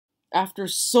After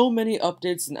so many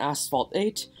updates in Asphalt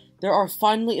 8, there are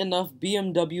finally enough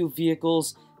BMW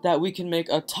vehicles that we can make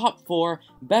a top 4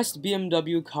 best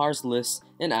BMW cars list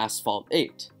in Asphalt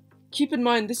 8. Keep in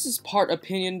mind, this is part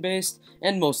opinion-based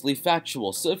and mostly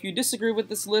factual, so if you disagree with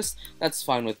this list, that's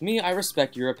fine with me, I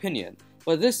respect your opinion.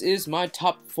 But this is my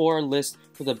top 4 list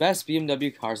for the best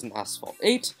BMW cars in Asphalt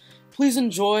 8. Please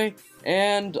enjoy,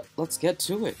 and let's get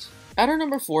to it. At our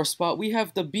number 4 spot, we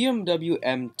have the BMW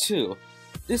M2.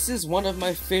 This is one of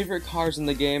my favorite cars in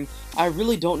the game. I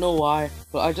really don't know why,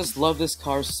 but I just love this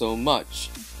car so much.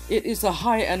 It is a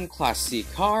high-end Class C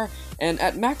car, and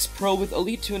at Max Pro with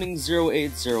Elite Tuning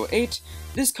 0808,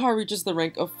 this car reaches the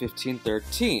rank of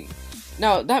 1513.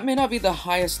 Now, that may not be the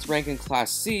highest rank in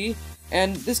Class C,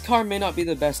 and this car may not be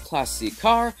the best Class C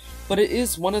car, but it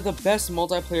is one of the best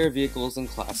multiplayer vehicles in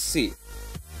Class C.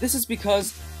 This is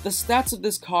because the stats of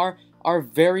this car are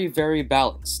very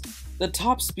balanced. The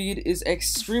top speed is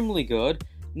extremely good,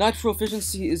 nitro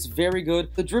efficiency is very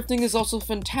good, the drifting is also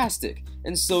fantastic,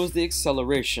 and so is the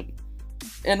acceleration.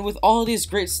 And with all of these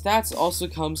great stats also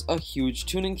comes a huge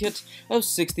tuning kit of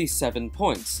 67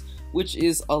 points, which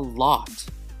is a lot.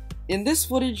 In this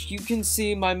footage, you can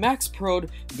see my Max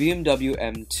Pro'd BMW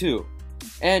M2,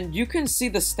 and you can see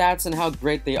the stats and how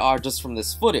great they are just from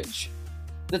this footage.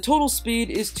 The total speed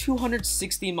is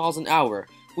 260 miles an hour,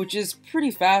 which is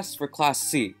pretty fast for Class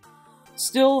C.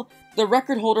 Still, the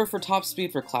record holder for top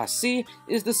speed for Class C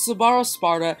is the Subaru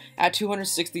Sparta at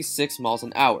 266 miles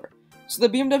an hour, so the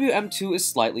BMW M2 is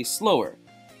slightly slower.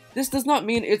 This does not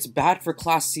mean it's bad for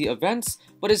Class C events,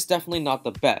 but it's definitely not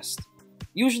the best.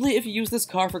 Usually if you use this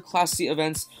car for Class C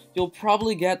events, you'll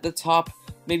probably get the top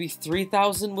maybe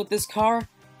 3,000 with this car.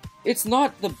 It's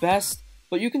not the best,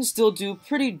 but you can still do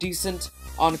pretty decent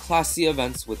on Class C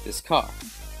events with this car.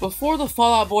 Before the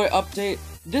Fall Out Boy update,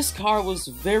 this car was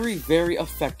very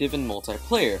effective in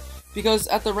multiplayer, because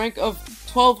at the rank of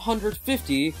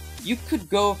 1250, you could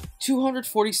go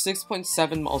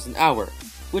 246.7 miles an hour,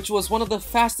 which was one of the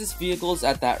fastest vehicles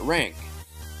at that rank.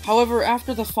 However,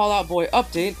 after the Fall Out Boy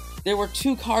update, there were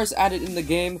 2 cars added in the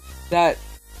game that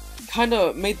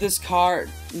kinda made this car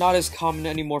not as common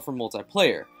anymore for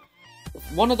multiplayer.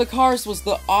 One of the cars was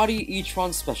the Audi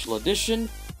e-tron Special Edition,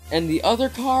 and the other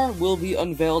car will be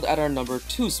unveiled at our number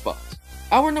 2 spot.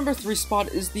 Our number 3 spot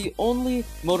is the only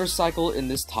motorcycle in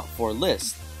this top 4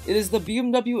 list. It is the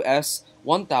BMW S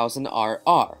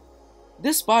 1000RR.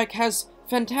 This bike has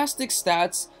fantastic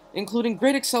stats, including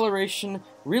great acceleration,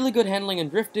 really good handling and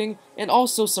drifting, and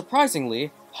also,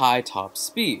 surprisingly, high top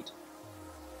speed,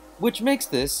 which makes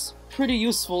this pretty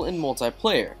useful in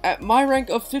multiplayer. At my rank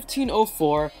of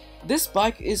 1504, this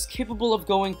bike is capable of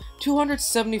going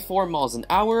 274 miles an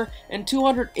hour and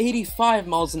 285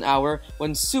 miles an hour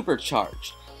when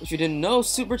supercharged. If you didn't know,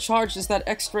 supercharged is that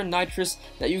extra nitrous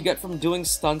that you get from doing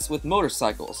stunts with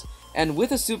motorcycles, and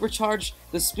with a supercharge,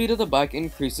 the speed of the bike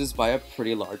increases by a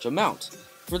pretty large amount.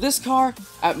 For this car,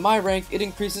 at my rank, it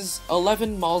increases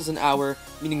 11 miles an hour,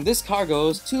 meaning this car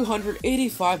goes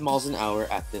 285 miles an hour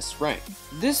at this rank.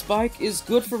 This bike is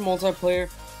good for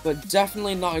multiplayer, but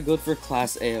definitely not good for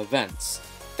Class A events.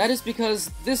 That is because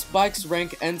this bike's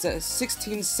rank ends at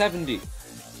 1670,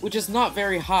 which is not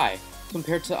very high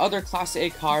compared to other Class A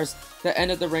cars that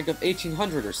end at the rank of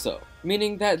 1800 or so,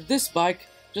 meaning that this bike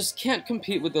just can't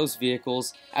compete with those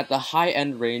vehicles at the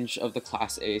high-end range of the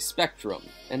Class A spectrum.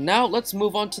 And now let's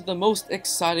move on to the most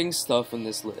exciting stuff in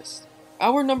this list.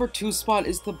 Our number 2 spot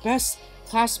is the best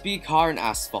Class B car in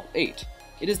Asphalt 8.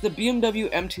 It is the BMW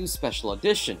M2 Special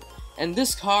Edition, and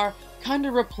this car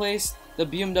kinda replaced the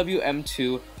BMW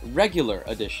M2 Regular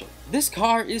Edition. This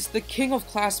car is the king of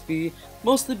Class B,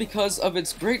 mostly because of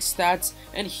its great stats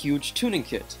and huge tuning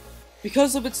kit.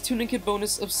 Because of its tuning kit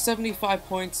bonus of 75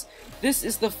 points, this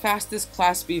is the fastest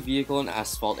Class B vehicle in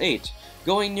Asphalt 8,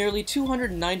 going nearly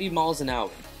 290 miles an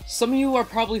hour. Some of you are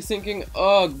probably thinking,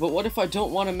 ugh, but what if I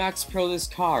don't want to Max Pro this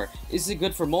car? Is it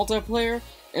good for multiplayer?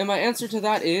 And my answer to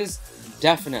that is,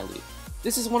 definitely.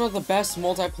 This is one of the best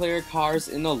multiplayer cars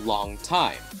in a long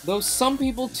time. Though some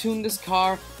people tune this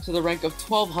car to the rank of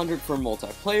 1200 for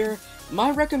multiplayer, my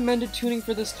recommended tuning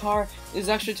for this car is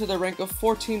actually to the rank of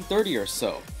 1430 or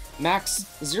so. Max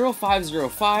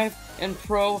 0505 and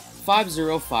Pro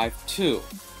 5052.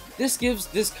 This gives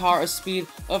this car a speed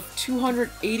of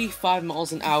 285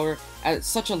 miles an hour at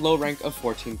such a low rank of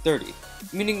 1430,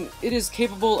 meaning it is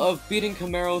capable of beating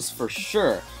Camaros for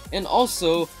sure, and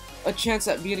also a chance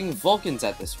at beating Vulcans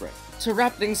at this rank. To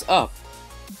wrap things up,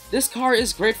 this car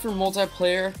is great for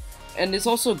multiplayer, and it's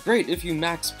also great if you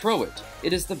Max Pro it.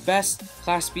 It is the best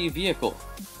Class B vehicle.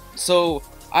 So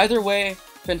either way,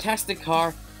 fantastic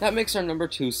car. That makes our number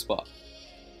 2 spot.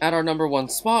 At our number 1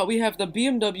 spot, we have the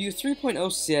BMW 3.0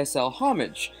 CSL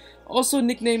Homage, also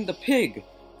nicknamed the Pig,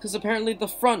 because apparently the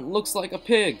front looks like a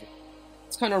pig.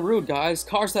 It's kinda rude, guys.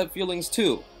 Cars have feelings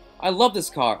too. I love this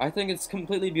car. I think it's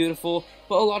completely beautiful,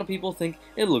 but a lot of people think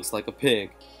it looks like a pig.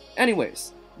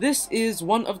 Anyways, this is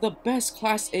one of the best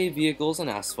Class A vehicles in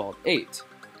Asphalt 8.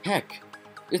 Heck,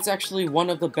 it's actually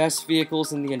one of the best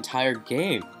vehicles in the entire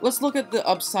game. Let's look at the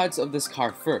upsides of this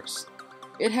car first.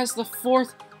 It has the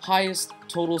 4th highest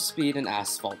total speed in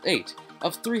Asphalt 8,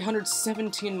 of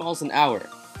 317 miles an hour.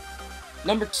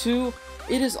 Number 2,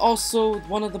 it is also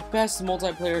one of the best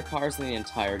multiplayer cars in the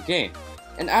entire game,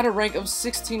 and at a rank of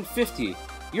 1650,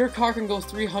 your car can go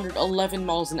 311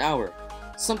 miles an hour,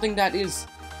 something that is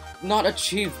not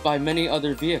achieved by many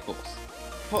other vehicles.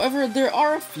 However, there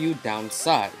are a few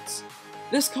downsides.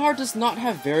 This car does not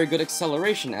have very good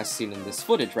acceleration as seen in this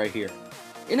footage right here.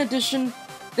 In addition,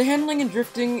 the handling and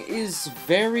drifting is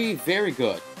very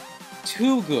good.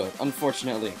 Too good,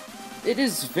 unfortunately. It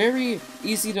is very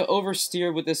easy to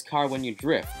oversteer with this car when you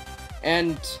drift,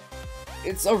 and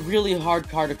it's a really hard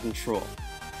car to control.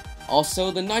 Also,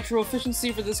 the nitro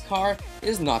efficiency for this car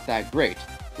is not that great,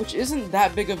 which isn't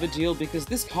that big of a deal because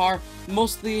this car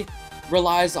mostly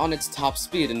relies on its top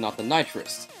speed and not the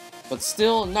nitrous. But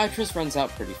still, nitrous runs out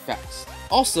pretty fast.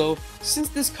 Also, since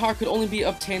this car could only be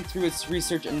obtained through its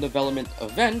research and development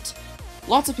event,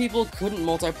 lots of people couldn't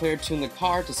multiplayer tune the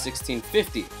car to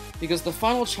 1650 because the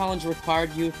final challenge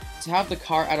required you to have the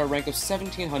car at a rank of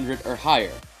 1700 or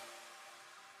higher.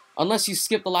 Unless you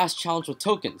skip the last challenge with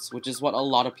tokens, which is what a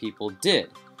lot of people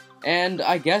did. And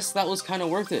I guess that was kinda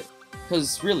worth it,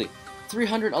 cause really,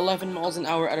 311 miles an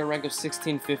hour at a rank of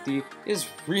 1650 is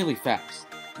really fast.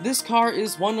 This car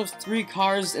is one of 3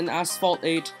 cars in Asphalt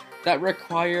 8 that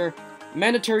require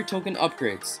mandatory token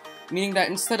upgrades, meaning that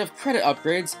instead of credit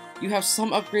upgrades, you have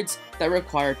some upgrades that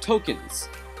require tokens.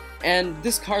 And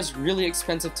this car is really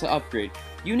expensive to upgrade.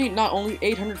 You need not only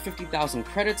 850,000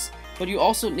 credits, but you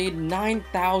also need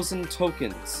 9,000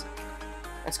 tokens.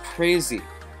 That's crazy.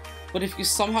 But if you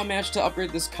somehow manage to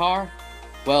upgrade this car,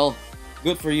 well,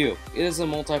 good for you. It is a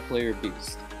multiplayer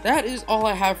beast. That is all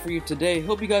I have for you today.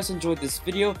 Hope you guys enjoyed this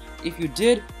video. If you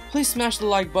did, please smash the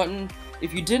like button.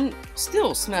 If you didn't,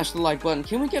 still smash the like button.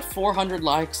 Can we get 400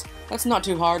 likes? That's not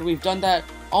too hard. We've done that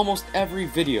almost every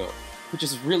video, which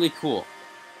is really cool.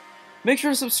 Make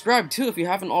sure to subscribe too if you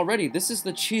haven't already. This is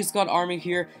the Cheese God Army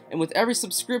here, and with every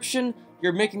subscription,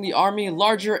 you're making the army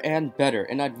larger and better,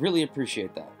 and I'd really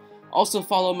appreciate that. Also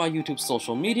follow my YouTube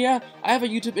social media. I have a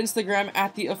YouTube Instagram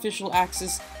at the official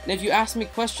Axis, and if you ask me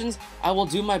questions, I will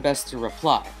do my best to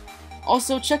reply.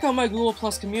 Also, check out my Google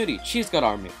Plus community, Cheese God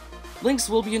Army. Links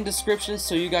will be in description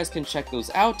so you guys can check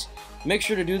those out. Make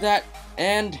sure to do that,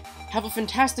 and have a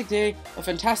fantastic day, a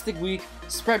fantastic week,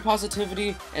 spread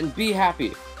positivity, and be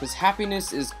happy, because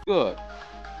happiness is good.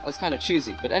 That's kind of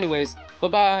cheesy, but anyways,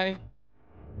 bye-bye!